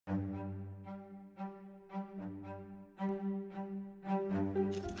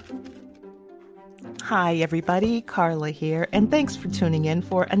Hi, everybody. Carla here, and thanks for tuning in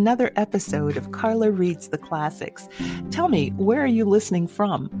for another episode of Carla Reads the Classics. Tell me, where are you listening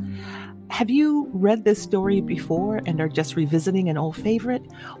from? Have you read this story before and are just revisiting an old favorite,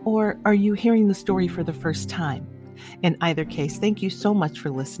 or are you hearing the story for the first time? In either case, thank you so much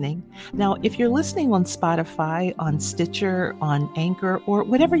for listening. Now, if you're listening on Spotify, on Stitcher, on Anchor, or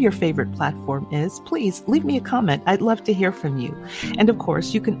whatever your favorite platform is, please leave me a comment. I'd love to hear from you. And of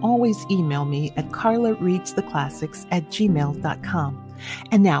course, you can always email me at carlareadstheclassics@gmail.com.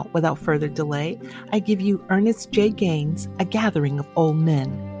 And now, without further delay, I give you Ernest J. Gaines' A Gathering of Old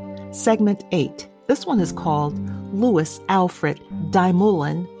Men. Segment 8. This one is called Louis Alfred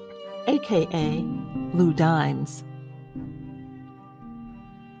Dymoulin, a.k.a. Lou Dimes.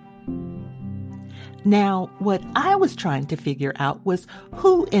 Now, what I was trying to figure out was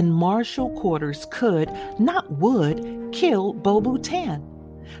who in Marshall Quarters could, not would, kill Beau Boutin.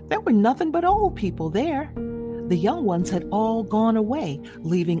 There were nothing but old people there. The young ones had all gone away,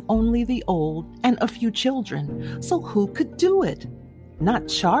 leaving only the old and a few children. So who could do it? Not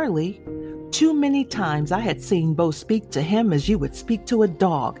Charlie. Too many times I had seen Beau speak to him as you would speak to a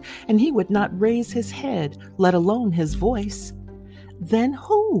dog, and he would not raise his head, let alone his voice. Then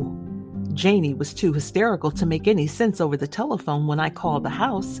who? Janie was too hysterical to make any sense over the telephone when I called the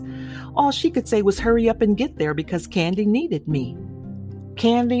house. All she could say was hurry up and get there because Candy needed me.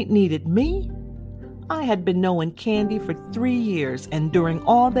 Candy needed me? I had been knowing Candy for 3 years, and during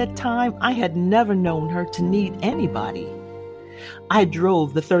all that time, I had never known her to need anybody. I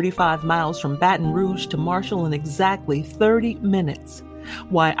drove the 35 miles from Baton Rouge to Marshall in exactly 30 minutes.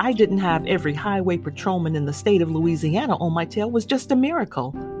 Why I didn't have every highway patrolman in the state of Louisiana on my tail was just a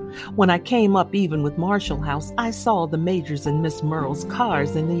miracle. When I came up even with Marshall House, I saw the Majors and Miss Merle's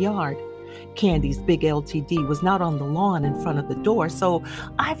cars in the yard. Candy's big LTD was not on the lawn in front of the door, so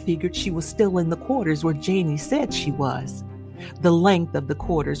I figured she was still in the quarters where Janie said she was. The length of the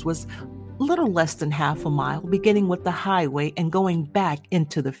quarters was little less than half a mile, beginning with the highway and going back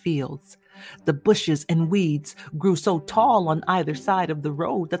into the fields. The bushes and weeds grew so tall on either side of the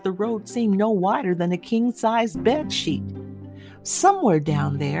road that the road seemed no wider than a king-sized bed sheet. Somewhere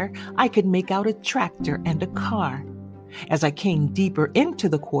down there, I could make out a tractor and a car. As I came deeper into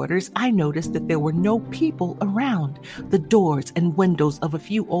the quarters, I noticed that there were no people around. The doors and windows of a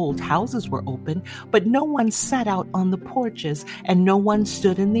few old houses were open, but no one sat out on the porches, and no one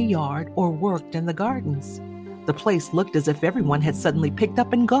stood in the yard or worked in the gardens. The place looked as if everyone had suddenly picked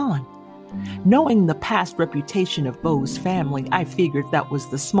up and gone. Knowing the past reputation of Beau's family, I figured that was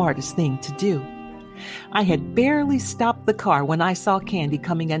the smartest thing to do. I had barely stopped the car when I saw Candy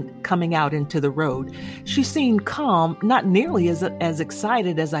coming out into the road. She seemed calm, not nearly as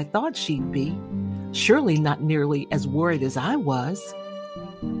excited as I thought she'd be. Surely not nearly as worried as I was.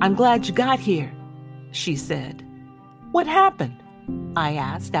 "I'm glad you got here," she said. "What happened?" I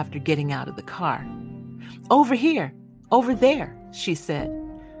asked after getting out of the car. "Over here, over there," she said,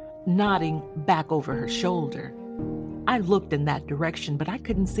 nodding back over her shoulder. I looked in that direction, but I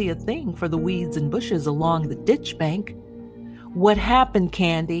couldn't see a thing for the weeds and bushes along the ditch bank. "What happened,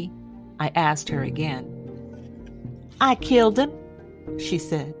 Candy?" I asked her again. "I killed him," she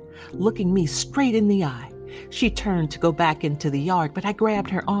said, looking me straight in the eye. She turned to go back into the yard, but I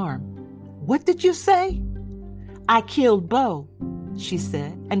grabbed her arm. "What did you say?" "I killed Beau," she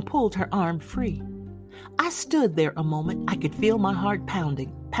said, and pulled her arm free. I stood there a moment. I could feel my heart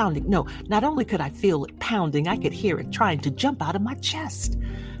pounding. No, not only could I feel it pounding, I could hear it trying to jump out of my chest.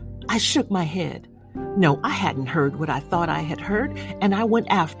 I shook my head. No, I hadn't heard what I thought I had heard, and I went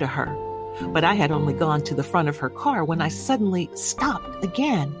after her. But I had only gone to the front of her car when I suddenly stopped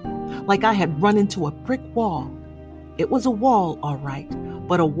again, like I had run into a brick wall. It was a wall, all right,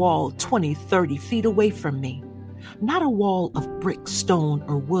 but a wall 20, 30 feet away from me. Not a wall of brick, stone,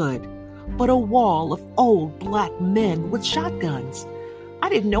 or wood, but a wall of old black men with shotguns. I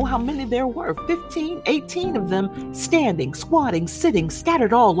didn't know how many there were, 15, 18 of them, standing, squatting, sitting,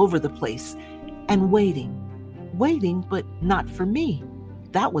 scattered all over the place, and waiting. Waiting, but not for me.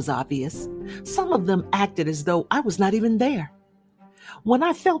 That was obvious. Some of them acted as though I was not even there. When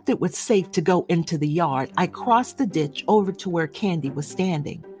I felt it was safe to go into the yard, I crossed the ditch over to where Candy was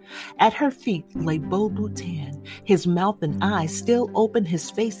standing. At her feet lay Beau Boutin, his mouth and eyes still open, his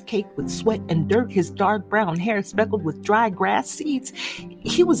face caked with sweat and dirt, his dark brown hair speckled with dry grass seeds.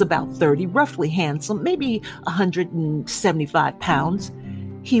 He was about 30, roughly handsome, maybe 175 pounds.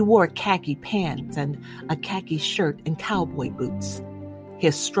 He wore khaki pants and a khaki shirt and cowboy boots.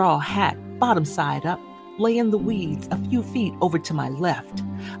 His straw hat, bottom side up, lay in the weeds a few feet over to my left.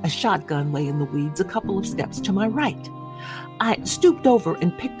 A shotgun lay in the weeds a couple of steps to my right. I stooped over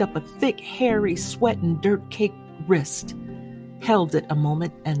and picked up a thick, hairy, sweat and dirt-caked wrist, held it a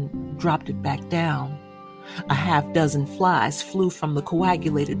moment and dropped it back down. A half-dozen flies flew from the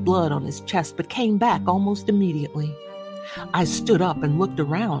coagulated blood on his chest, but came back almost immediately. I stood up and looked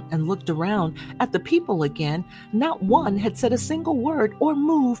around at the people again. Not one had said a single word or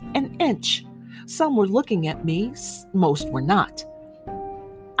moved an inch. Some were looking at me, most were not.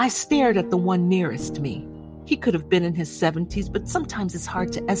 I stared at the one nearest me. He could have been in his 70s, but sometimes it's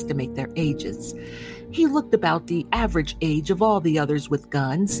hard to estimate their ages. He looked about the average age of all the others with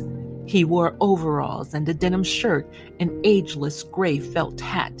guns. He wore overalls and a denim shirt, an ageless gray felt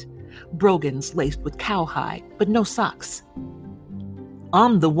hat, brogans laced with cowhide, but no socks.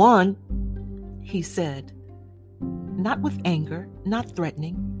 "I'm the one," he said, not with anger, not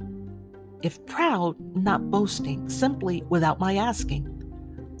threatening. If proud, not boasting, simply without my asking.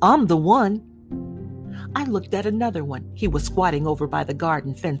 "I'm the one." I looked at another one. He was squatting over by the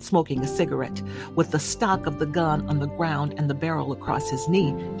garden fence smoking a cigarette. With the stock of the gun on the ground and the barrel across his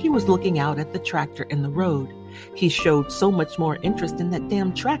knee, he was looking out at the tractor in the road. He showed so much more interest in that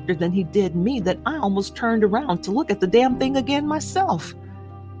damn tractor than he did me that I almost turned around to look at the damn thing again myself.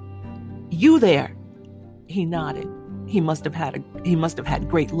 "You there?" He nodded. He must have had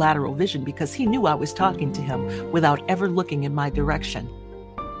great lateral vision because he knew I was talking to him without ever looking in my direction.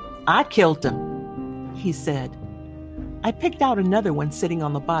 "I killed him," he said. I picked out another one sitting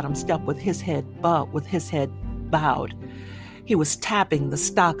on the bottom step with his head bowed. He was tapping the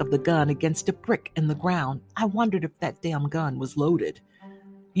stock of the gun against a brick in the ground. I wondered if that damn gun was loaded.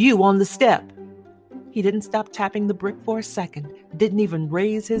 "You on the step." He didn't stop tapping the brick for a second, didn't even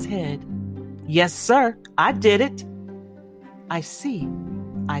raise his head. "Yes, sir, I did it." I see,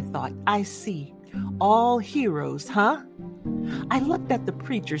 I thought, I see. All heroes, huh? I looked at the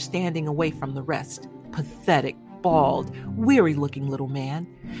preacher standing away from the rest. Pathetic, bald, weary-looking little man.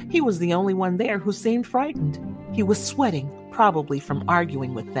 He was the only one there who seemed frightened. He was sweating, probably from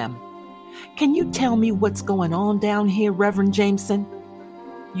arguing with them. "Can you tell me what's going on down here, Reverend Jameson?"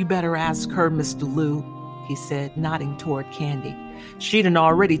 "You better ask her, Mr. Lou," he said, nodding toward Candy. "She'd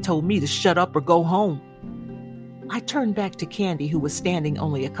already told me to shut up or go home." I turned back to Candy, who was standing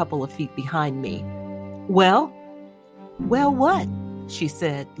only a couple of feet behind me. Well, what?" she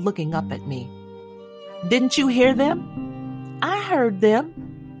said, looking up at me. "Didn't you hear them?" "I heard them."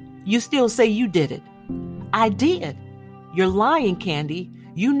 "You still say you did it?" "I did." "You're lying, Candy.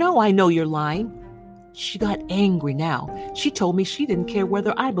 You know I know you're lying." She got angry now. She told me she didn't care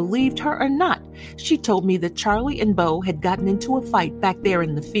whether I believed her or not. She told me that Charlie and Bo had gotten into a fight back there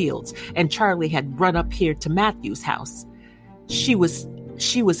in the fields, and Charlie had run up here to Matthew's house. She was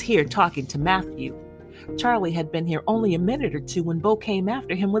here talking to Matthew. Charlie had been here only a minute or two when Bo came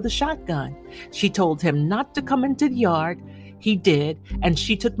after him with a shotgun. She told him not to come into the yard. He did, and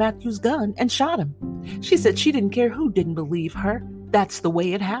she took Matthew's gun and shot him. She said she didn't care who didn't believe her. That's the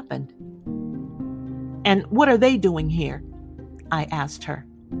way it happened. "And what are they doing here?" I asked her.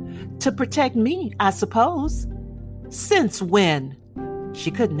 "To protect me, I suppose." "Since when?"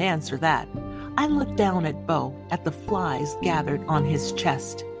 She couldn't answer that. I looked down at Bo, at the flies gathered on his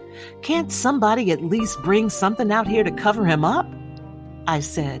chest. "Can't somebody at least bring something out here to cover him up?" I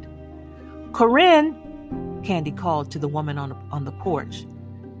said. "Corinne," Candy called to the woman on the porch.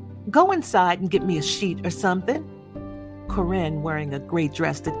 "Go inside and get me a sheet or something." Corinne, wearing a gray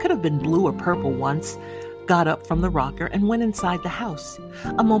dress that could have been blue or purple once, got up from the rocker and went inside the house.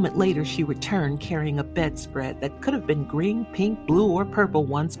 A moment later, she returned carrying a bedspread that could have been green, pink, blue, or purple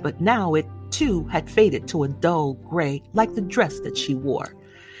once, but now it, too, had faded to a dull gray, like the dress that she wore.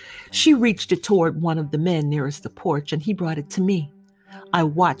 She reached it toward one of the men nearest the porch, and he brought it to me. I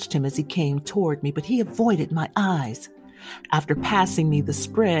watched him as he came toward me, but he avoided my eyes. After passing me the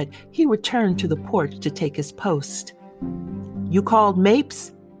spread, he returned to the porch to take his post. "You called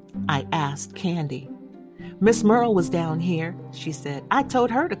Mapes?" I asked Candy. "Miss Merle was down here," she said. "I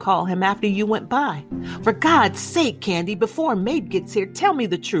told her to call him after you went by." "For God's sake, Candy, before Mape gets here, tell me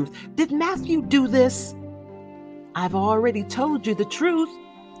the truth. Did Matthew do this?" "I've already told you the truth,"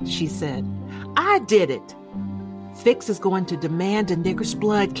 she said. "I did it." "Fix is going to demand a nigger's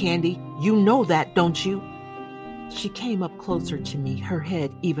blood, Candy. You know that, don't you?" She came up closer to me, her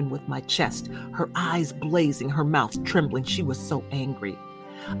head even with my chest, her eyes blazing, her mouth trembling. She was so angry.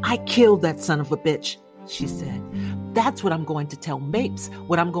 "I killed that son of a bitch," she said. "That's what I'm going to tell Mapes,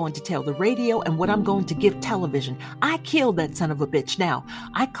 what I'm going to tell the radio, and what I'm going to give television. I killed that son of a bitch. Now,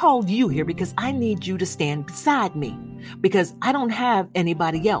 I called you here because I need you to stand beside me, because I don't have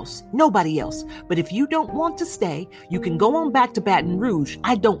anybody else, nobody else. But if you don't want to stay, you can go on back to Baton Rouge.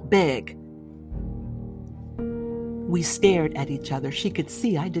 I don't beg." We stared at each other. She could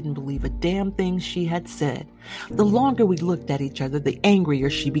see I didn't believe a damn thing she had said. The longer we looked at each other, the angrier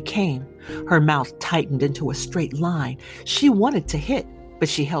she became. Her mouth tightened into a straight line. She wanted to hit, but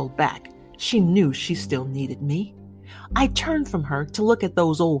she held back. She knew she still needed me. I turned from her to look at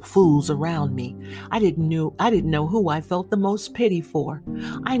those old fools around me. I didn't know who I felt the most pity for.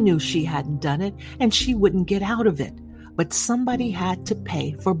 I knew she hadn't done it, and she wouldn't get out of it. But somebody had to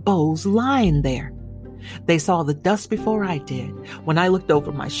pay for Bo's lying there. They saw the dust before I did. When I looked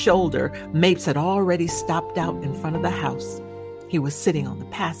over my shoulder, Mapes had already stopped out in front of the house. He was sitting on the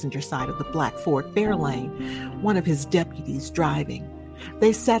passenger side of the black Ford Fairlane, one of his deputies driving.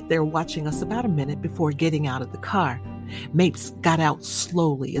 They sat there watching us about a minute before getting out of the car. Mapes got out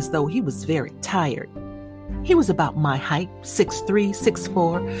slowly as though he was very tired. He was about my height, 6'3",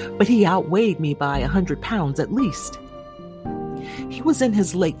 6'4", but he outweighed me by 100 pounds at least. He was in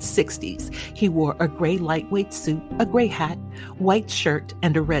his late 60s. He wore a gray lightweight suit, a gray hat, white shirt,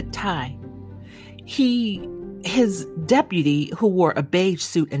 and a red tie. His deputy, who wore a beige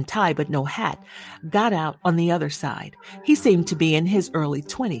suit and tie but no hat, got out on the other side. He seemed to be in his early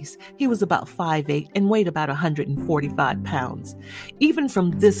 20s. He was about 5'8" and weighed about 145 pounds. Even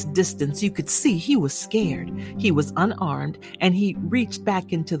from this distance, you could see he was scared. He was unarmed, and he reached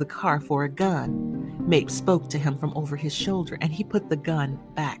back into the car for a gun. Mapes spoke to him from over his shoulder, and he put the gun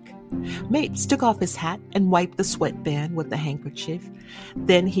back. Mapes took off his hat and wiped the sweatband with the handkerchief.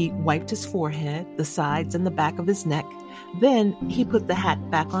 Then he wiped his forehead, the sides, and the back of his neck. Then he put the hat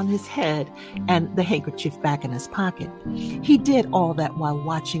back on his head and the handkerchief back in his pocket. He did all that while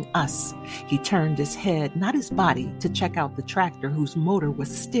watching us. He turned his head, not his body, to check out the tractor whose motor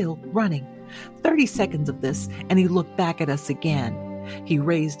was still running. 30 seconds of this, and he looked back at us again. He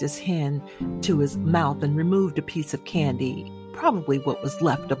raised his hand to his mouth and removed a piece of candy, probably what was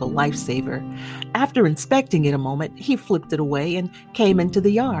left of a lifesaver. After inspecting it a moment, he flipped it away and came into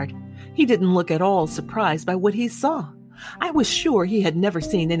the yard. He didn't look at all surprised by what he saw. I was sure he had never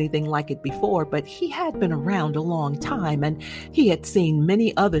seen anything like it before, but he had been around a long time, and he had seen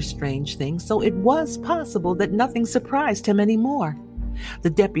many other strange things, so it was possible that nothing surprised him anymore. The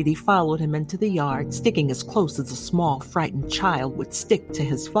deputy followed him into the yard, sticking as close as a small, frightened child would stick to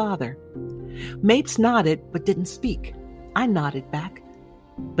his father. Mapes nodded, but didn't speak. I nodded back,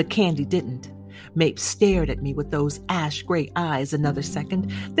 but Candy didn't. Mapes stared at me with those ash-gray eyes another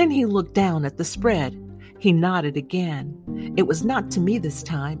second. Then he looked down at the spread. He nodded again. It was not to me this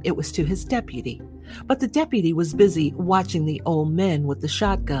time, it was to his deputy. But the deputy was busy watching the old men with the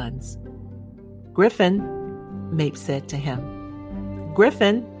shotguns. "Griffin," Mapes said to him.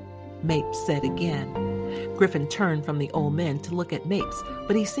 "Griffin," Mapes said again. Griffin turned from the old men to look at Mapes,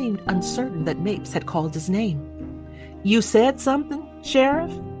 but he seemed uncertain that Mapes had called his name. "You said something,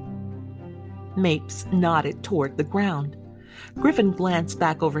 Sheriff?" Mapes nodded toward the ground. Griffin glanced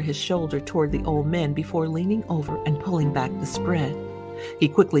back over his shoulder toward the old men before leaning over and pulling back the spread. He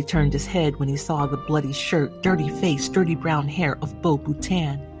quickly turned his head when he saw the bloody shirt, dirty face, dirty brown hair of Bo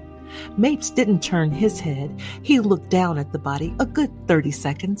Boutin. Mapes didn't turn his head. He looked down at the body a good 30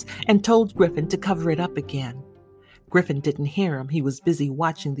 seconds and told Griffin to cover it up again. Griffin didn't hear him. He was busy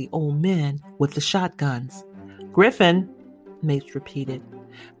watching the old men with the shotguns. "Griffin," Mapes repeated.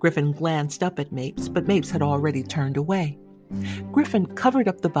 Griffin glanced up at Mapes, but Mapes had already turned away. Griffin covered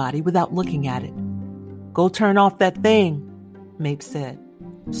up the body without looking at it. "Go turn off that thing," Mapes said.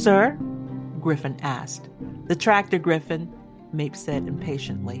 "Sir?" Griffin asked. "The tractor, Griffin," Mapes said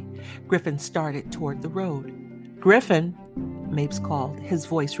impatiently. Griffin started toward the road. "Griffin," Mapes called. His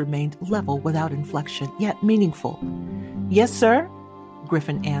voice remained level without inflection, yet meaningful. "Yes, sir,"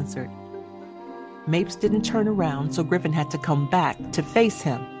 Griffin answered. Mapes didn't turn around, so Griffin had to come back to face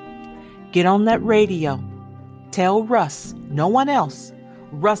him. "Get on that radio. Tell Russ, no one else,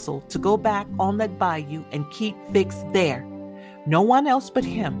 Russell, to go back on that bayou and keep Fix there. No one else but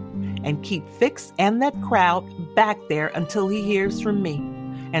him. And keep Fix and that crowd back there until he hears from me.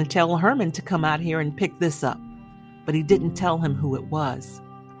 And tell Herman to come out here and pick this up." But he didn't tell him who it was.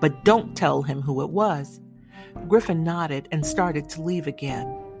 "But don't tell him who it was." Griffin nodded and started to leave again.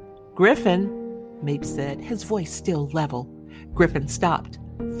 "Griffin," Mapes said, his voice still level. Griffin stopped.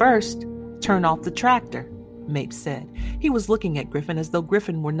 "First, turn off the tractor," Mapes said. He was looking at Griffin as though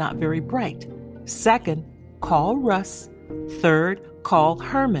Griffin were not very bright. "Second, call Russ. Third, call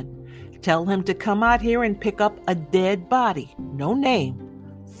Herman. Tell him to come out here and pick up a dead body. No name.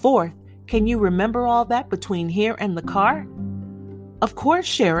 Fourth, can you remember all that between here and the car?" "Of course,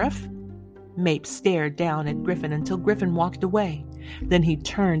 Sheriff." Mapes stared down at Griffin until Griffin walked away. Then he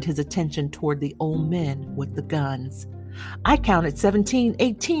turned his attention toward the old men with the guns. "I counted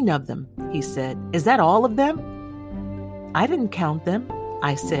 18 of them," he said. "Is that all of them?" I didn't count them,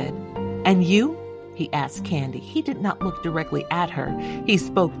 I said. And you? He asked Candy. He did not look directly at her. He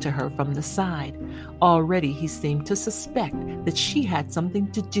spoke to her from the side. Already he seemed to suspect that she had something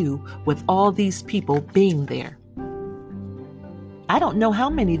to do with all these people being there. I don't know how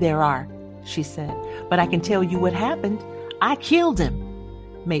many there are, she said, but I can tell you what happened. I killed him.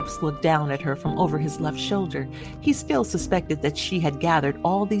 Mapes looked down at her from over his left shoulder. He still suspected that she had gathered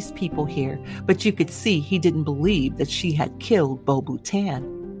all these people here, but you could see he didn't believe that she had killed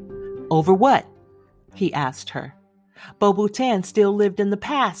Bo-Bu-Tan. Over what? He asked her. Bo-Bu-Tan still lived in the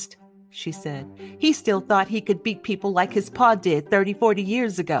past, she said. He still thought he could beat people like his pa did 30, 40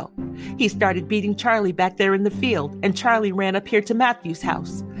 years ago. He started beating Charlie back there in the field, and Charlie ran up here to Matthew's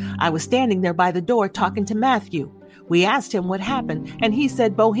house. I was standing there by the door talking to Matthew. We asked him what happened, and he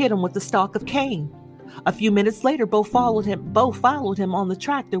said Bo hit him with the stalk of cane. A few minutes later, Bo followed him on the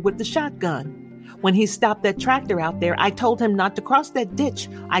tractor with the shotgun. When he stopped that tractor out there, I told him not to cross that ditch.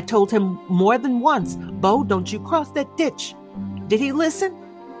 I told him more than once, Bo, don't you cross that ditch. Did he listen?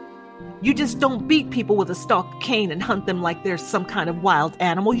 You just don't beat people with a stalk of cane and hunt them like they're some kind of wild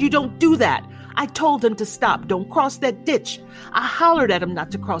animal. You don't do that. I told him to stop. Don't cross that ditch. I hollered at him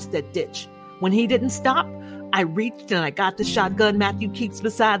not to cross that ditch. When he didn't stop, I reached and I got the shotgun Matthew keeps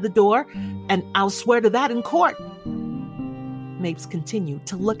beside the door, and I'll swear to that in court. Mapes continued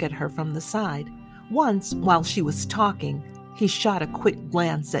to look at her from the side. Once, while she was talking, he shot a quick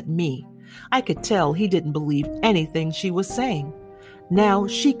glance at me. I could tell he didn't believe anything she was saying. Now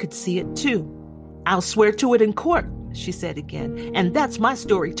she could see it too. I'll swear to it in court, she said again, and that's my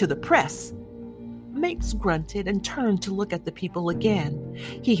story to the press. Mapes grunted and turned to look at the people again.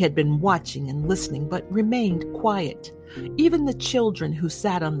 He had been watching and listening, but remained quiet. Even the children who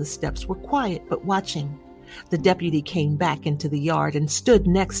sat on the steps were quiet but watching. The deputy came back into the yard and stood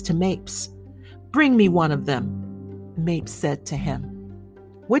next to Mapes. Bring me one of them, Mapes said to him.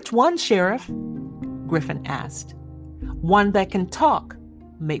 Which one, Sheriff? Griffin asked. One that can talk,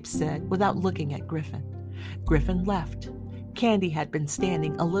 Mapes said without looking at Griffin. Griffin left. Candy had been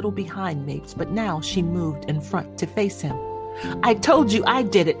standing a little behind Mapes, but now she moved in front to face him. I told you I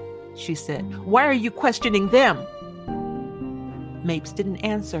did it, she said. Why are you questioning them? Mapes didn't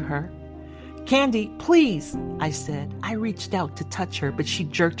answer her. Candy, please, I said. I reached out to touch her, but she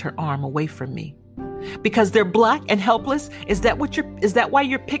jerked her arm away from me. Because they're black and helpless? Is that why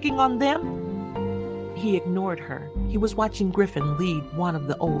you're picking on them? He ignored her. He was watching Griffin lead one of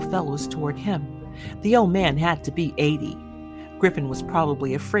the old fellows toward him. The old man had to be 80. Griffin was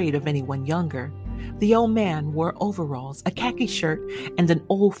probably afraid of anyone younger. The old man wore overalls, a khaki shirt, and an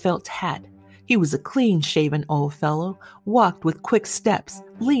old felt hat. He was a clean-shaven old fellow, walked with quick steps,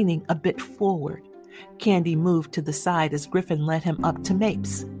 leaning a bit forward. Candy moved to the side as Griffin led him up to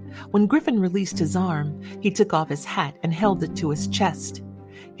Mapes. When Griffin released his arm, he took off his hat and held it to his chest.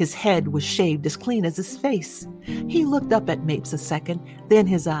 His head was shaved as clean as his face. He looked up at Mapes a second, then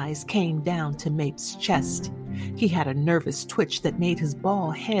his eyes came down to Mapes' chest. He had a nervous twitch that made his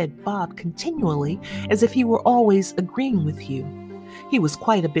bald head bob continually, as if he were always agreeing with you. He was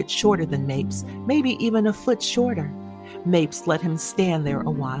quite a bit shorter than Mapes, maybe even a foot shorter. Mapes let him stand there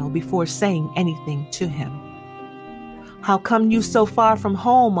a while before saying anything to him. How come you so far from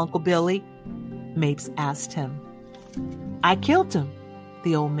home, Uncle Billy? Mapes asked him. I killed him,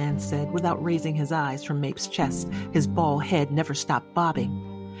 the old man said, without raising his eyes from Mapes' chest. His bald head never stopped bobbing.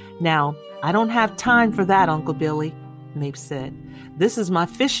 Now, I don't have time for that, Uncle Billy, Mapes said. This is my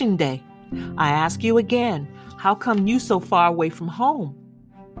fishing day. I ask you again, how come you so far away from home?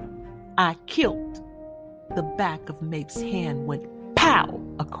 I killed. The back of Mapes' hand went pow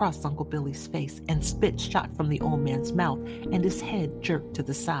across Uncle Billy's face, and spit shot from the old man's mouth, and his head jerked to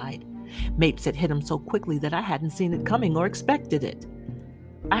the side. Mapes had hit him so quickly that I hadn't seen it coming or expected it.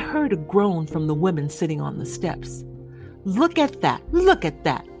 I heard a groan from the women sitting on the steps. Look at that,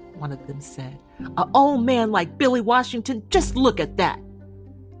 one of them said. An old man like Billy Washington, just look at that.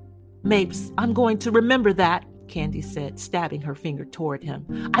 Mapes, I'm going to remember that, Candy said, stabbing her finger toward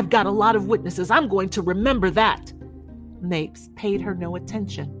him. I've got a lot of witnesses. I'm going to remember that. Mapes paid her no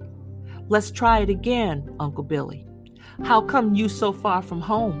attention. Let's try it again, Uncle Billy. How come you so far from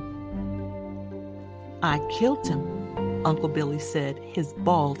home? I killed him, Uncle Billy said, his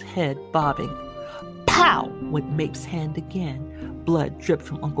bald head bobbing. Pow! Went Mapes' hand again. Blood dripped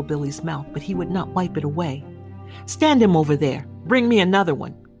from Uncle Billy's mouth, but he would not wipe it away. Stand him over there. Bring me another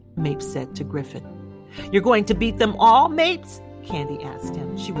one, Mapes said to Griffin. You're going to beat them all, Mapes? Candy asked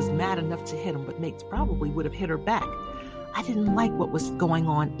him. She was mad enough to hit him, but Mapes probably would have hit her back. I didn't like what was going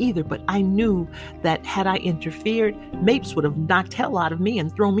on either, but I knew that had I interfered, Mapes would have knocked hell out of me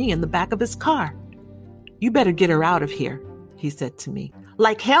and thrown me in the back of his car. "You better get her out of here," he said to me.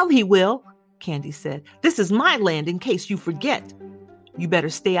 "Like hell he will," Candy said. "This is my land in case you forget." "You better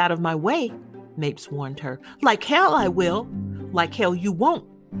stay out of my way," Mapes warned her. "Like hell I will." "Like hell you won't,"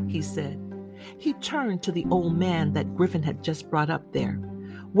 he said. He turned to the old man that Griffin had just brought up there.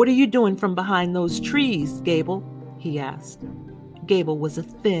 "What are you doing from behind those trees, Gable?" he asked. Gable was a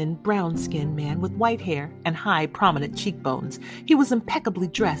thin, brown-skinned man with white hair and high, prominent cheekbones. He was impeccably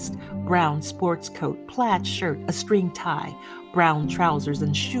dressed: brown sports coat, plaid shirt, a string tie, brown trousers,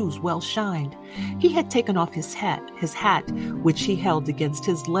 and shoes well shined. He had taken off his hat, which he held against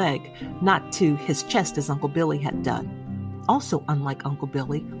his leg, not to his chest as Uncle Billy had done. Also unlike Uncle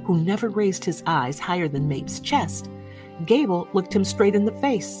Billy, who never raised his eyes higher than Mapes' chest, Gable looked him straight in the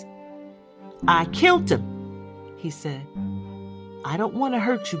face. "I killed him," he said. "I don't want to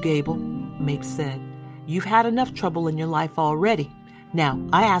hurt you, Gable," Mapes said. "You've had enough trouble in your life already. Now,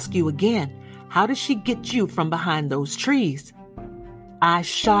 I ask you again, how did she get you from behind those trees?" "I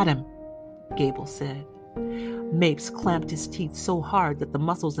shot him," Gable said. Mapes clamped his teeth so hard that the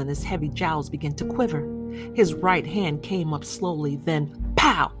muscles in his heavy jowls began to quiver. His right hand came up slowly, then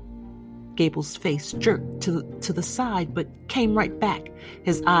pow! Gable's face jerked to the side, but came right back.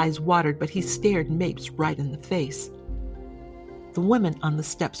 His eyes watered, but he stared Mapes right in the face. The women on the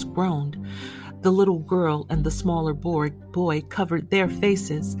steps groaned. The little girl and the smaller boy covered their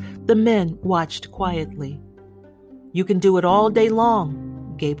faces. The men watched quietly. "You can do it all day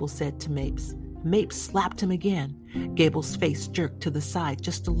long," Gable said to Mapes. Mapes slapped him again. Gable's face jerked to the side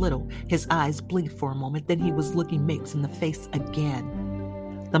just a little. His eyes blinked for a moment, then he was looking Mapes in the face again.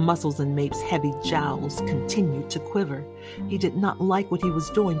 The muscles in Mapes' heavy jowls continued to quiver. He did not like what he was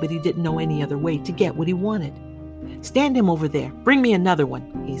doing, but he didn't know any other way to get what he wanted. "Stand him over there. Bring me another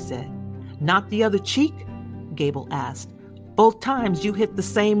one," he said. "Not the other cheek?" Gable asked. "Both times you hit the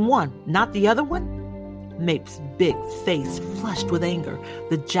same one, not the other one?" Mapes' big face flushed with anger.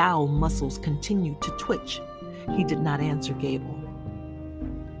 The jowl muscles continued to twitch. He did not answer Gable.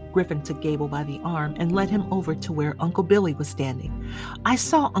 Griffin took Gable by the arm and led him over to where Uncle Billy was standing. I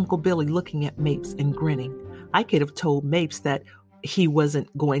saw Uncle Billy looking at Mapes and grinning. I could have told Mapes that he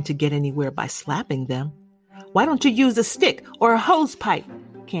wasn't going to get anywhere by slapping them. "Why don't you use a stick or a hose pipe?"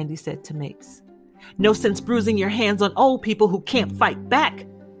 Candy said to Mapes. "No sense bruising your hands on old people who can't fight back."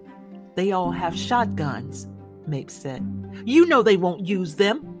 "They all have shotguns," Mapes said. "You know they won't use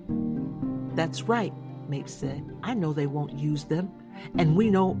them." "That's right," Mapes said. "I know they won't use them. And we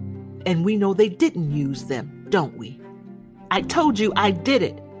know they didn't use them, don't we?" "I told you I did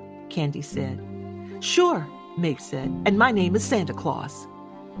it," Candy said. "Sure," Mapes said, "and my name is Santa Claus."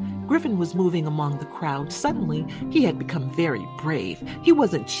 Griffin was moving among the crowd. Suddenly, he had become very brave. He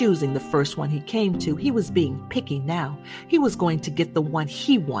wasn't choosing the first one he came to. He was being picky now. He was going to get the one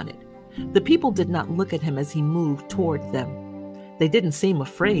he wanted. The people did not look at him as he moved toward them. They didn't seem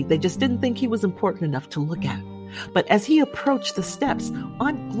afraid. They just didn't think he was important enough to look at. But as he approached the steps,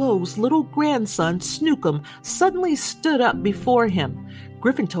 Aunt Glo's little grandson, Snookum, suddenly stood up before him.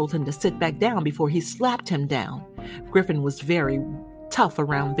 Griffin told him to sit back down before he slapped him down. Griffin was very tough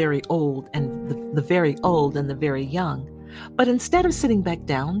around very old and the very old and the very young. But instead of sitting back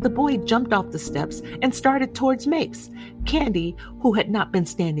down, the boy jumped off the steps and started towards Mapes. Candy, who had not been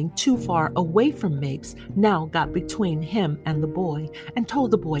standing too far away from Mapes, now got between him and the boy and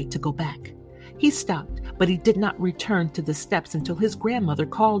told the boy to go back. He stopped, but he did not return to the steps until his grandmother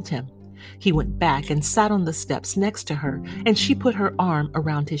called him. He went back and sat on the steps next to her, and she put her arm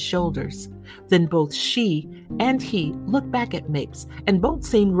around his shoulders. Then both she and he looked back at Mapes, and both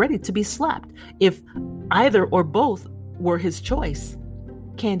seemed ready to be slapped, if either or both were his choice.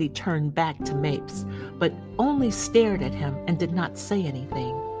 Candy turned back to Mapes, but only stared at him and did not say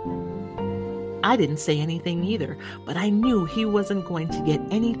anything. I didn't say anything either, but I knew he wasn't going to get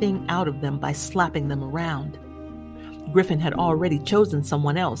anything out of them by slapping them around. Griffin had already chosen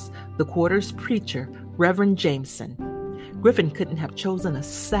someone else, the quarter's preacher, Reverend Jameson. Griffin couldn't have chosen a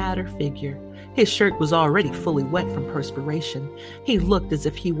sadder figure. His shirt was already fully wet from perspiration. He looked as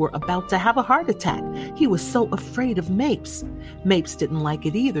if he were about to have a heart attack. He was so afraid of Mapes. Mapes didn't like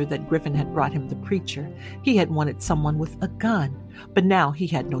it either that Griffin had brought him the preacher. He had wanted someone with a gun, but now he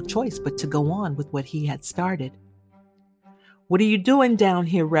had no choice but to go on with what he had started. "What are you doing down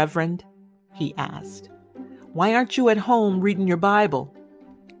here, Reverend?" he asked. "Why aren't you at home reading your Bible?"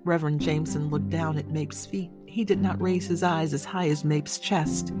 Reverend Jameson looked down at Mapes' feet. He did not raise his eyes as high as Mapes'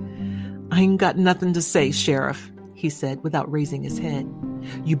 chest. "I ain't got nothing to say, Sheriff," he said without raising his head.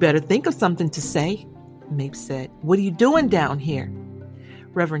 "You better think of something to say," Mapes said. "What are you doing down here?"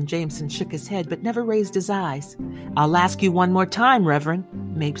 Reverend Jameson shook his head but never raised his eyes. "I'll ask you one more time, Reverend,"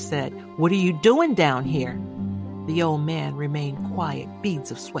 Mapes said. "What are you doing down here?" The old man remained quiet.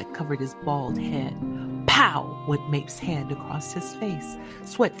 Beads of sweat covered his bald head. Pow! Went Mapes' hand across his face.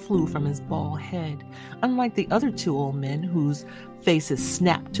 Sweat flew from his bald head. Unlike the other two old men, whose faces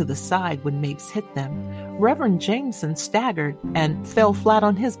snapped to the side when Mapes hit them, Reverend Jameson staggered and fell flat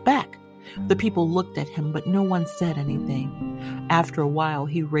on his back. The people looked at him, but no one said anything. After a while,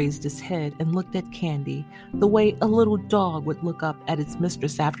 he raised his head and looked at Candy, the way a little dog would look up at its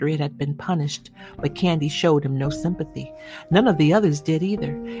mistress after it had been punished. But Candy showed him no sympathy. None of the others did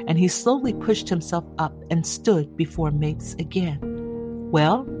either, and he slowly pushed himself up and stood before Mapes again.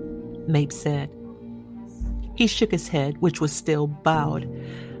 "Well?" Mapes said. He shook his head, which was still bowed.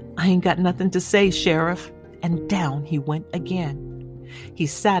 "I ain't got nothing to say, Sheriff." And down he went again. He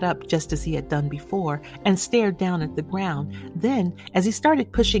sat up just as he had done before and stared down at the ground. Then, as he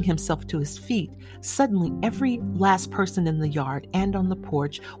started pushing himself to his feet, suddenly every last person in the yard and on the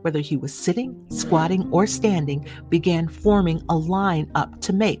porch, whether he was sitting, squatting, or standing, began forming a line up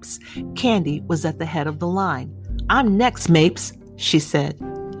to Mapes. Candy was at the head of the line. "I'm next, Mapes," she said.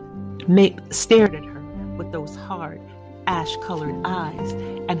 Mapes stared at her with those hard, ash-colored eyes,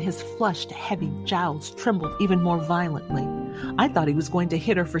 and his flushed, heavy jowls trembled even more violently. I thought he was going to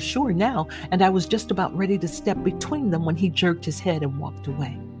hit her for sure now, and I was just about ready to step between them when he jerked his head and walked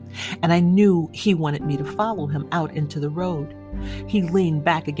away. And I knew he wanted me to follow him out into the road. He leaned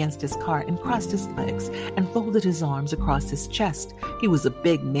back against his car and crossed his legs and folded his arms across his chest. He was a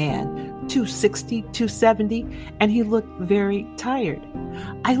big man, 260, 270, and he looked very tired.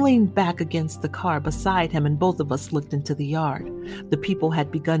 I leaned back against the car beside him and both of us looked into the yard. The people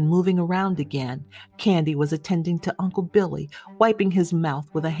had begun moving around again. Candy was attending to Uncle Billy, wiping his mouth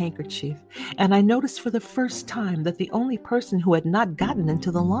with a handkerchief, and I noticed for the first time that the only person who had not gotten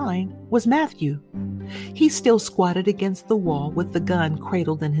into the line was Matthew. He still squatted against the wall with the gun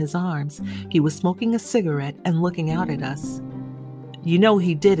cradled in his arms. He was smoking a cigarette and looking out at us. "You know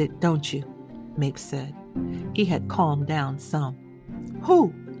he did it, don't you?" Mapes said. He had calmed down some.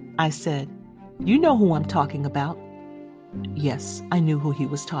 "Who?" I said. "You know who I'm talking about." Yes, I knew who he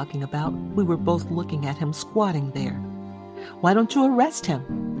was talking about. We were both looking at him squatting there. "Why don't you arrest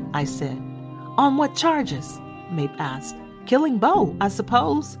him?" I said. "On what charges?" Mapes asked. "Killing Bo, I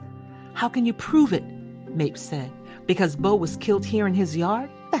suppose." "How can you prove it?" Mapes said. "Because Bo was killed here in his yard?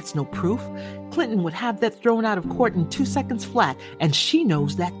 That's no proof. Clinton would have that thrown out of court in 2 seconds flat, and she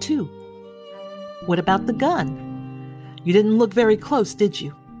knows that too." "What about the gun?" "You didn't look very close, did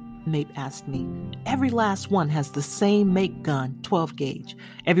you?" Mapes asked me. "Every last one has the same make gun, 12 gauge.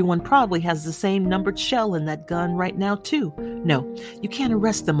 Everyone probably has the same numbered shell in that gun right now too. No, you can't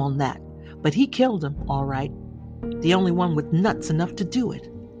arrest them on that. But he killed him, all right. The only one with nuts enough to do it."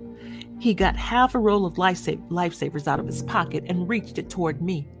 He got half a roll of lifesavers out of his pocket and reached it toward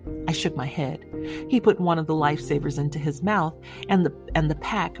me. I shook my head. He put one of the lifesavers into his mouth and the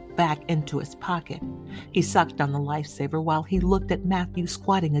pack back into his pocket. He sucked on the lifesaver while he looked at Matthew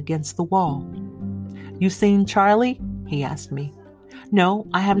squatting against the wall. "You seen Charlie?" he asked me. "No,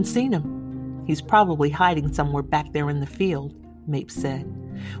 I haven't seen him." "He's probably hiding somewhere back there in the field," Mapes said.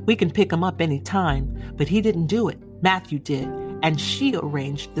 "We can pick him up any time, but he didn't do it. Matthew did, and she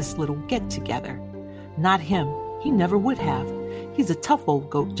arranged this little get-together. Not him. He never would have. He's a tough old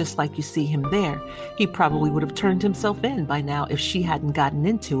goat just like you see him there. He probably would have turned himself in by now if she hadn't gotten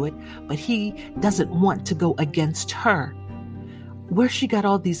into it, but he doesn't want to go against her. Where she got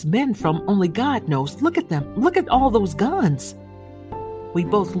all these men from, only God knows. Look at them. Look at all those guns." We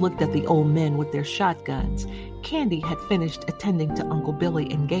both looked at the old men with their shotguns. Candy had finished attending to Uncle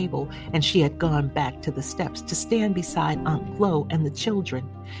Billy and Gable, and she had gone back to the steps to stand beside Aunt Glo and the children.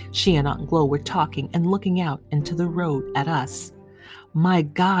 She and Aunt Glo were talking and looking out into the road at us. "My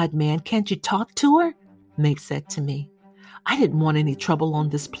God, man, can't you talk to her?" Mapes said to me. "I didn't want any trouble on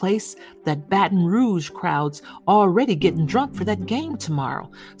this place. That Baton Rouge crowd's already getting drunk for that game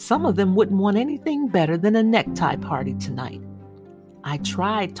tomorrow. Some of them wouldn't want anything better than a necktie party tonight." "I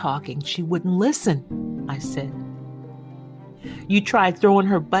tried talking. She wouldn't listen," I said. "You tried throwing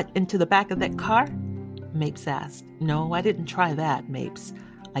her butt into the back of that car?" Mapes asked. "No, I didn't try that, Mapes,"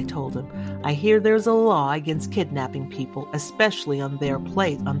 I told him. "I hear there's a law against kidnapping people, especially on their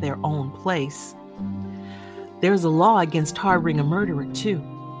own place." "There's a law against harboring a murderer, too,"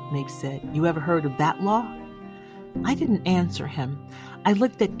 Mapes said. "You ever heard of that law?" I didn't answer him. I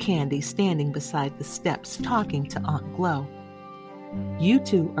looked at Candy standing beside the steps talking to Aunt Glo. "You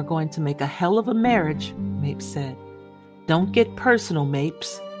two are going to make a hell of a marriage," Mapes said. "Don't get personal,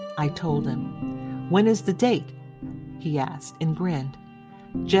 Mapes," I told him. "When is the date?" he asked and grinned.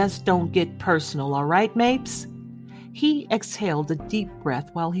 Just don't get personal, all right, Mapes? He exhaled a deep breath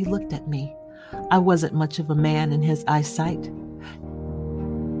while he looked at me. I wasn't much of a man in his eyesight.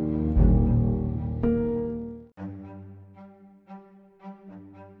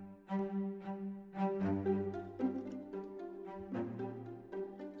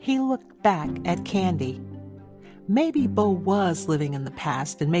 He looked back at Candy. Maybe Bo was living in the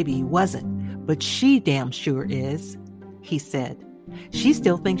past and maybe he wasn't, but she damn sure is, he said. She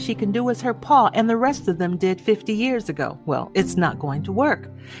still thinks she can do as her pa and the rest of them did 50 years ago. Well, it's not going to work.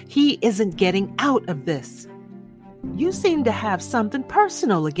 He isn't getting out of this. You seem to have something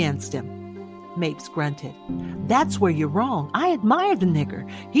personal against him, Mapes grunted. That's where you're wrong. I admire the nigger.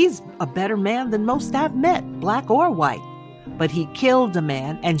 He's a better man than most I've met, black or white. But he killed a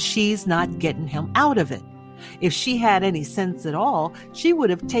man and she's not getting him out of it. If she had any sense at all, she would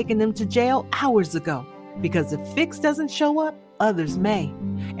have taken him to jail hours ago. Because if Fix doesn't show up, others may.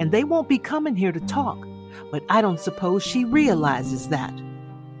 And they won't be coming here to talk. But I don't suppose she realizes that.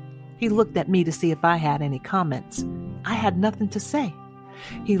 He looked at me to see if I had any comments. I had nothing to say.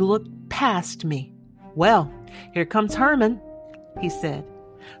 He looked past me. Well, here comes Herman, he said.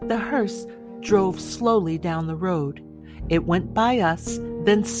 The hearse drove slowly down the road. It went by us,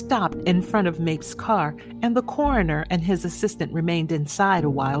 then stopped in front of Mapes' car, and the coroner and his assistant remained inside a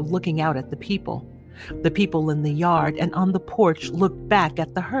while looking out at the people. The people in the yard and on the porch looked back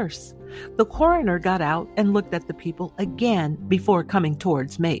at the hearse. The coroner got out and looked at the people again before coming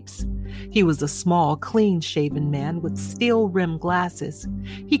towards Mapes. He was a small, clean-shaven man with steel-rimmed glasses.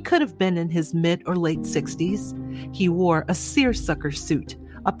 He could have been in his mid or late 60s. He wore a seersucker suit,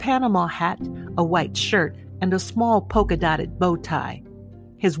 a Panama hat, a white shirt, and a small polka-dotted bow tie.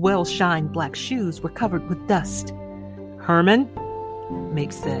 His well-shined black shoes were covered with dust. "Herman?"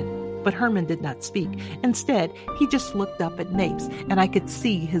 Mapes said. But Herman did not speak. Instead, he just looked up at Mapes, and I could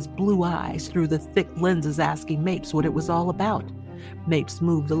see his blue eyes through the thick lenses asking Mapes what it was all about. Mapes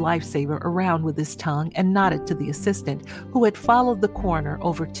moved the lifesaver around with his tongue and nodded to the assistant, who had followed the coroner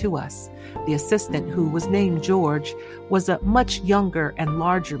over to us. The assistant, who was named George, was a much younger and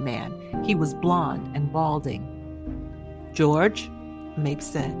larger man. He was blond and balding. "George?" Mapes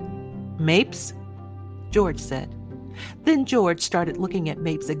said. "Mapes?" George said. Then George started looking at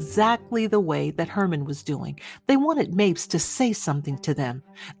Mapes exactly the way that Herman was doing. They wanted Mapes to say something to them.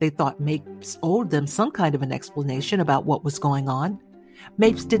 They thought Mapes owed them some kind of an explanation about what was going on.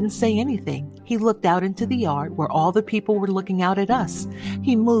 Mapes didn't say anything. He looked out into the yard where all the people were looking out at us.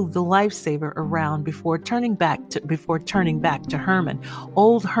 He moved the lifesaver around before turning back to Herman.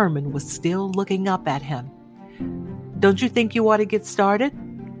 Old Herman was still looking up at him. "Don't you think you ought to get started?"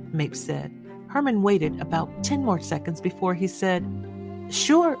 Mapes said. Herman waited about 10 more seconds before he said,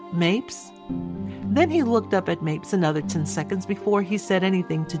 "Sure, Mapes." Then he looked up at Mapes another 10 seconds before he said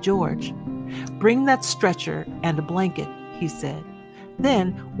anything to George. "Bring that stretcher and a blanket," he said.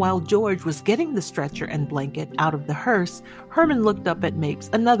 Then, while George was getting the stretcher and blanket out of the hearse, Herman looked up at Mapes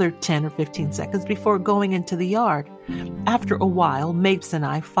another 10 or 15 seconds before going into the yard. After a while, Mapes and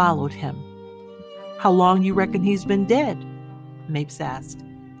I followed him. "How long you reckon he's been dead?" Mapes asked.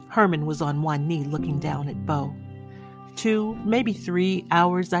 Herman was on one knee looking down at Bo. 2, maybe 3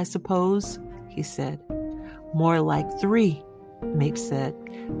 hours, I suppose, he said. "More like 3, Mapes said.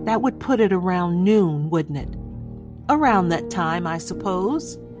 "That would put it around noon, wouldn't it?" "Around that time, I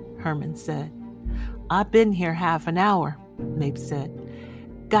suppose," Herman said. "I've been here half an hour," Mapes said.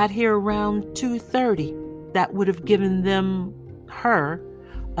 "Got here around 2:30. That would have given her,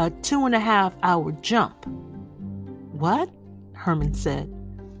 a 2.5-hour jump." "What?" Herman said.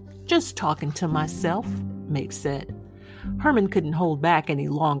 "Just talking to myself," Mapes said. Herman couldn't hold back any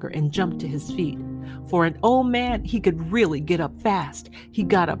longer and jumped to his feet. For an old man, he could really get up fast. He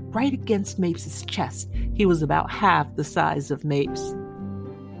got up right against Mapes' chest. He was about half the size of Mapes.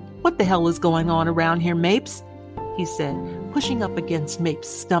 "What the hell is going on around here, Mapes?" he said, pushing up against Mapes'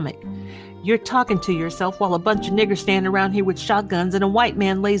 stomach. "You're talking to yourself while a bunch of niggers stand around here with shotguns and a white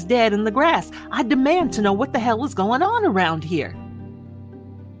man lays dead in the grass. I demand to know what the hell is going on around here."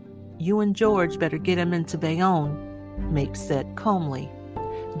 "You and George better get him into Bayonne," Mapes said calmly.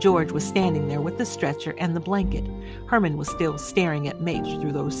 George was standing there with the stretcher and the blanket. Herman was still staring at Mapes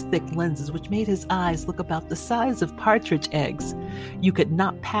through those thick lenses which made his eyes look about the size of partridge eggs. You could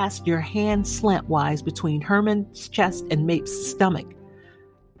not pass your hand slantwise between Herman's chest and Mapes' stomach.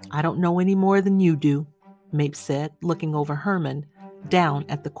 "I don't know any more than you do," Mapes said, looking over Herman, down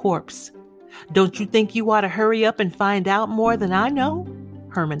at the corpse. "Don't you think you ought to hurry up and find out more than I know?"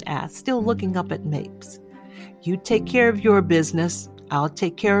 Herman asked, still looking up at Mapes. "You take care of your business. I'll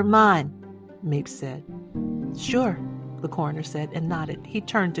take care of mine," Mapes said. "Sure," the coroner said and nodded. He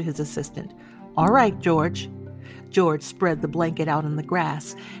turned to his assistant. All right, George. George spread the blanket out on the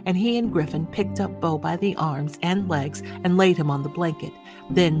grass, and he and Griffin picked up Bo by the arms and legs and laid him on the blanket.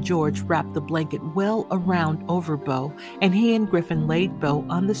 Then George wrapped the blanket well around over Bo, and he and Griffin laid Bo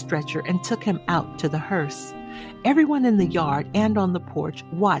on the stretcher and took him out to the hearse. Everyone in the yard and on the porch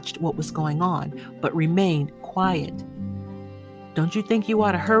watched what was going on, but remained quiet. Don't you think you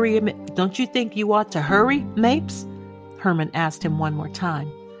ought to hurry, Mapes? Herman asked him one more time.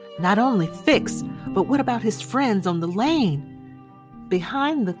 Not only Fix, but what about his friends on the lane?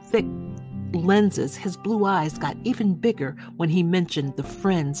 Behind the thick lenses, his blue eyes got even bigger when he mentioned the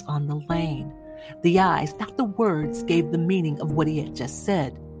friends on the lane. The eyes, not the words, gave the meaning of what he had just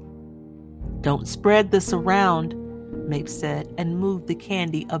said. Don't spread this around, Mapes said, and moved the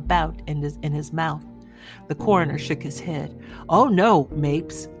candy about in his mouth. The coroner shook his head. Oh no,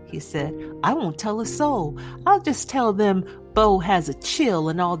 Mapes, he said. I won't tell a soul. I'll just tell them Bo has a chill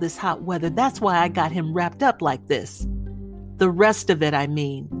in all this hot weather. That's why I got him wrapped up like this. The rest of it, I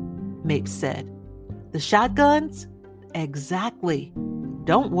mean, Mapes said. The shotguns? Exactly.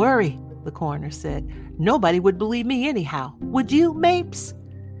 Don't worry, the coroner said. Nobody would believe me anyhow. Would you, Mapes?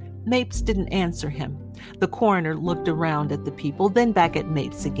 Mapes didn't answer him. The coroner looked around at the people, then back at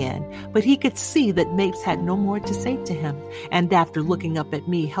Mapes again, but he could see that Mapes had no more to say to him, and after looking up at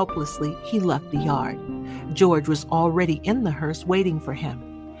me helplessly, he left the yard. George was already in the hearse waiting for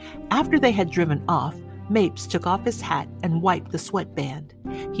him. After they had driven off, Mapes took off his hat and wiped the sweatband.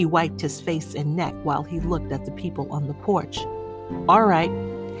 He wiped his face and neck while he looked at the people on the porch. All right,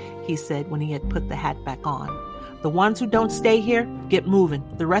 he said when he had put the hat back on. The ones who don't stay here, get moving.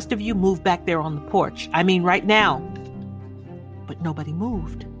 The rest of you move back there on the porch. I mean, right now. But nobody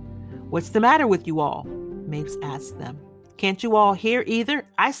moved. What's the matter with you all? Mapes asked them. Can't you all hear either?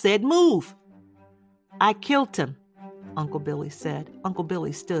 I said move. I killed him, Uncle Billy said. Uncle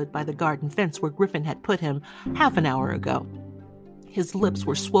Billy stood by the garden fence where Griffin had put him half an hour ago. His lips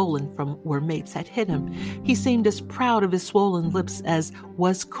were swollen from where Mapes had hit him. He seemed as proud of his swollen lips as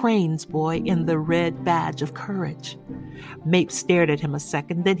was Crane's boy in the red badge of courage. Mapes stared at him a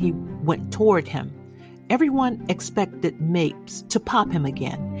second, then he went toward him. Everyone expected Mapes to pop him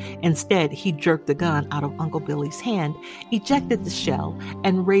again. Instead, he jerked the gun out of Uncle Billy's hand, ejected the shell,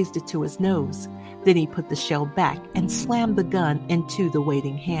 and raised it to his nose. Then he put the shell back and slammed the gun into the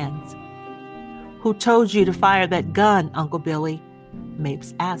waiting hands. Who told you to fire that gun, Uncle Billy?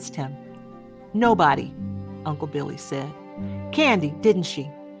 Mapes asked him. Nobody, Uncle Billy said. Candy, didn't she?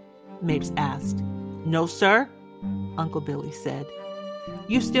 Mapes asked. No, sir, Uncle Billy said.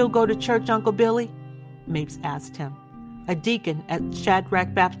 You still go to church, Uncle Billy? Mapes asked him. A deacon at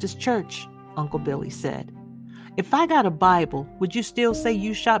Shadrach Baptist Church, Uncle Billy said. If I got a Bible, would you still say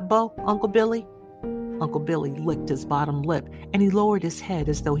you shot Bo, Uncle Billy? Uncle Billy licked his bottom lip, and he lowered his head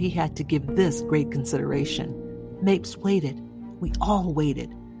as though he had to give this great consideration. Mapes waited. We all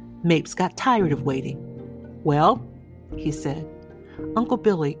waited. Mapes got tired of waiting. Well, he said. Uncle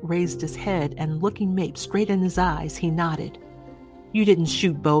Billy raised his head, and looking Mapes straight in his eyes, he nodded. You didn't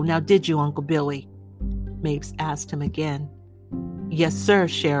shoot Bo, now did you, Uncle Billy? Mapes asked him again. Yes, sir,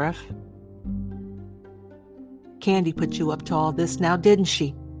 Sheriff. Candy put you up to all this now, didn't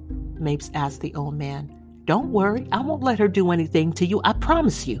she? Mapes asked the old man. Don't worry, I won't let her do anything to you, I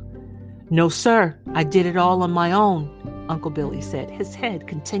promise you. No, sir, I did it all on my own, Uncle Billy said, his head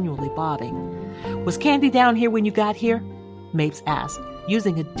continually bobbing. Was Candy down here when you got here? Mapes asked,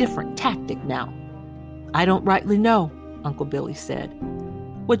 using a different tactic now. I don't rightly know, Uncle Billy said.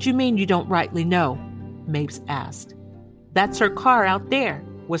 What you mean you don't rightly know? Mapes asked. That's her car out there.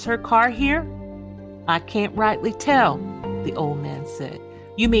 Was her car here? I can't rightly tell, the old man said.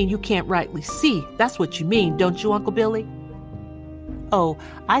 You mean you can't rightly see. That's what you mean, don't you, Uncle Billy? Oh,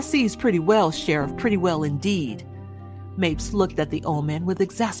 I sees pretty well, Sheriff, pretty well indeed. Mapes looked at the old man with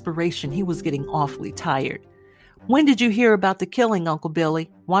exasperation. He was getting awfully tired. When did you hear about the killing, Uncle Billy?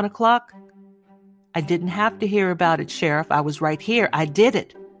 1 o'clock? I didn't have to hear about it, Sheriff. I was right here. I did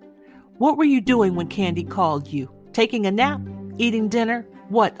it. What were you doing when Candy called you? Taking a nap? Eating dinner?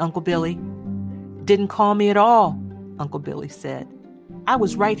 What, Uncle Billy? Didn't call me at all, Uncle Billy said. I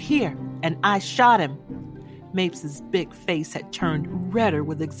was right here, and I shot him. Mapes's big face had turned redder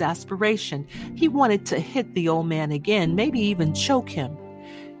with exasperation. He wanted to hit the old man again, maybe even choke him.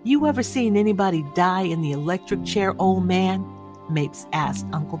 You ever seen anybody die in the electric chair, old man? Mapes asked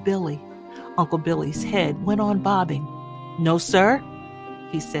Uncle Billy. Uncle Billy's head went on bobbing. No, sir,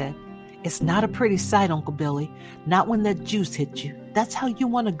 he said. It's not a pretty sight, Uncle Billy. Not when that juice hit you. That's how you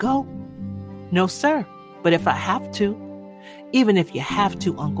want to go? No, sir, but if I have to. Even if you have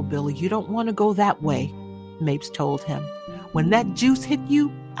to, Uncle Billy, you don't want to go that way. Mapes told him. When that juice hit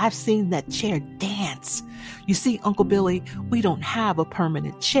you, I've seen that chair dance. You see, Uncle Billy, we don't have a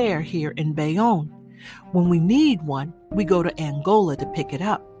permanent chair here in Bayonne. When we need one, we go to Angola to pick it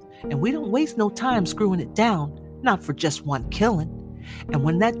up. And we don't waste no time screwing it down, not for just one killing. And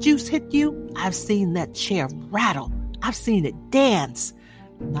when that juice hit you, I've seen that chair rattle. I've seen it dance.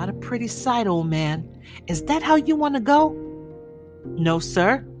 Not a pretty sight, old man. Is that how you want to go? No,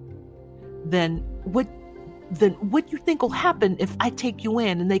 sir. Then what you think will happen if I take you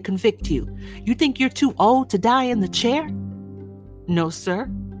in and they convict you? You think you're too old to die in the chair? No, sir.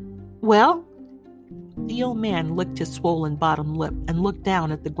 Well, the old man licked his swollen bottom lip and looked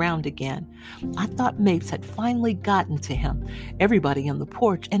down at the ground again. I thought Mapes had finally gotten to him. Everybody on the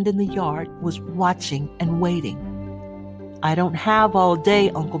porch and in the yard was watching and waiting. I don't have all day,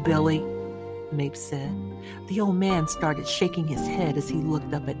 Uncle Billy, Mapes said. The old man started shaking his head as he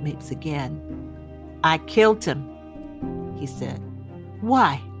looked up at Mapes again. I killed him, he said.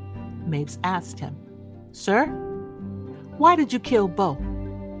 Why? Mapes asked him. Sir? Why did you kill Bo?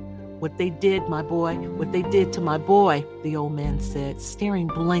 What they did, my boy, what they did to my boy, the old man said, staring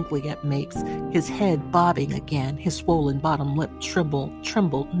blankly at Mapes, his head bobbing again, his swollen bottom lip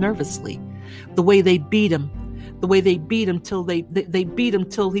trembled nervously. The way they beat him till they beat him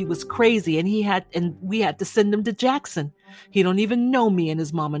till he was crazy, and we had to send him to Jackson. He don't even know me and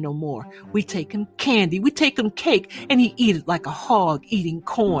his mama no more. We take him candy, we take him cake, and he eat it like a hog eating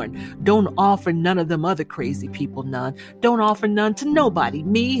corn. Don't offer none of them other crazy people none. Don't offer none to nobody,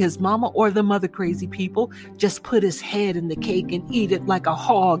 me, his mama, or them other crazy people. Just put his head in the cake and eat it like a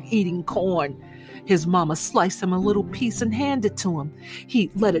hog eating corn. His mama sliced him a little piece and handed it to him. He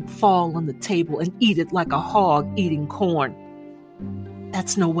let it fall on the table and eat it like a hog eating corn.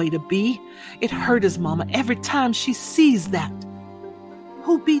 That's no way to be. It hurt his mama every time she sees that.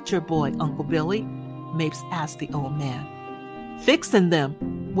 Who beat your boy, Uncle Billy? Mapes asked the old man. Fixing them,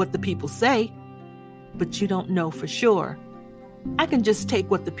 what the people say. But you don't know for sure. I can just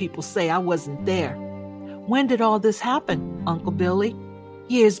take what the people say. I wasn't there. When did all this happen, Uncle Billy?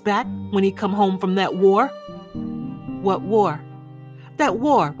 Years back, when he come home from that war? What war? That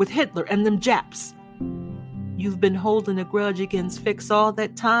war with Hitler and them Japs. You've been holding a grudge against Fix all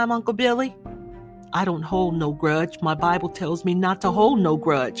that time, Uncle Billy? I don't hold no grudge. My Bible tells me not to hold no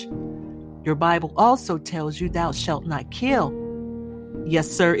grudge. Your Bible also tells you thou shalt not kill.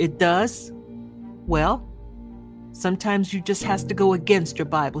 Yes, sir, it does. Well, sometimes you just has to go against your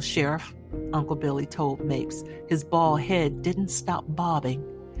Bible, Sheriff, Uncle Billy told Mapes. His bald head didn't stop bobbing.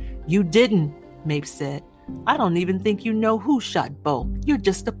 You didn't, Mapes said. I don't even think you know who shot Bo. You're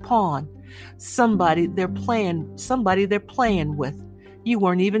just a pawn. Somebody they're playing with. You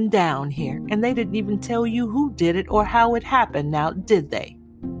weren't even down here, and they didn't even tell you who did it or how it happened now, did they?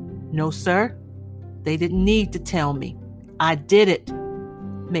 No, sir. They didn't need to tell me. I did it.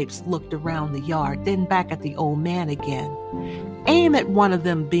 Mapes looked around the yard, then back at the old man again. Aim at one of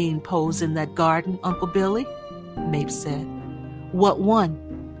them bean poles in that garden, Uncle Billy, Mapes said. What one?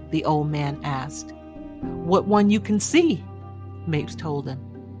 The old man asked. What one you can see, Mapes told him.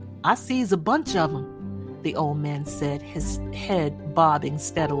 I sees a bunch of them, the old man said, his head bobbing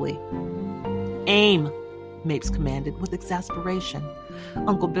steadily. Aim, Mapes commanded with exasperation.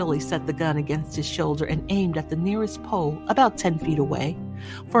 Uncle Billy set the gun against his shoulder and aimed at the nearest pole, about 10 feet away.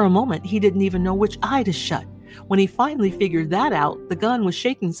 For a moment, he didn't even know which eye to shut. When he finally figured that out, the gun was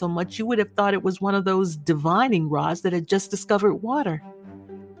shaking so much you would have thought it was one of those divining rods that had just discovered water.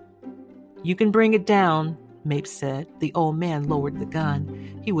 You can bring it down, Mapes said. The old man lowered the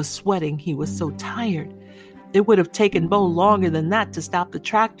gun. He was sweating. He was so tired. It would have taken Bo longer than that to stop the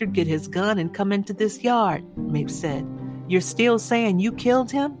tractor, get his gun, and come into this yard, Mapes said. You're still saying you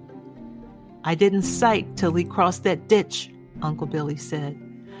killed him? I didn't sight till he crossed that ditch, Uncle Billy said.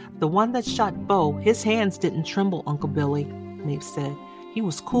 The one that shot Bo, his hands didn't tremble, Uncle Billy, Mapes said. He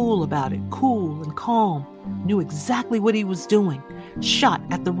was cool about it, cool and calm, knew exactly what he was doing, shot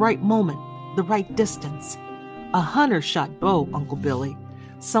at the right moment, the right distance. A hunter shot Bo, Uncle Billy.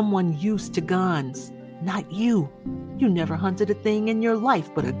 Someone used to guns. Not you. You never hunted a thing in your life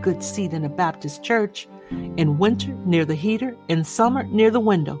but a good seat in a Baptist church. In winter, near the heater. In summer, near the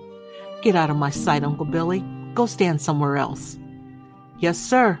window. Get out of my sight, Uncle Billy. Go stand somewhere else. Yes,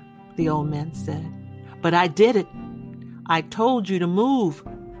 sir, the old man said. But I did it. I told you to move,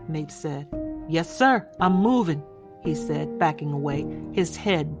 Mapes said. Yes, sir, I'm moving, he said, backing away, his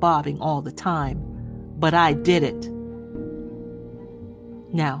head bobbing all the time. But I did it.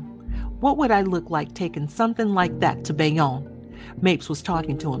 Now, what would I look like taking something like that to Bayonne? Mapes was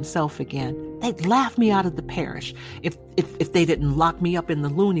talking to himself again. They'd laugh me out of the parish if they didn't lock me up in the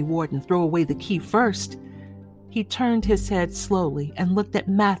loony ward and throw away the key first. He turned his head slowly and looked at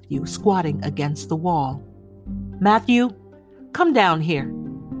Matthew squatting against the wall. "Matthew, come down here,"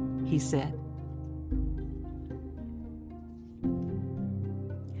 he said.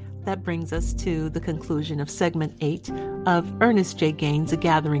 That brings us to the conclusion of segment 8 of Ernest J. Gaines' A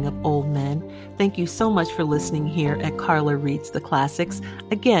Gathering of Old Men. Thank you so much for listening here at Carla Reads the Classics.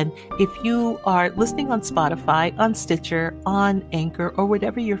 Again, if you are listening on Spotify, on Stitcher, on Anchor, or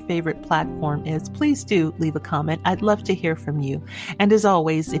whatever your favorite platform is, please do leave a comment. I'd love to hear from you. And as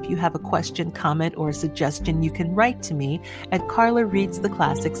always, if you have a question, comment, or a suggestion, you can write to me at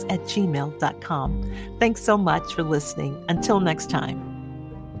carlareadstheclassics@gmail.com. Thanks so much for listening. Until next time.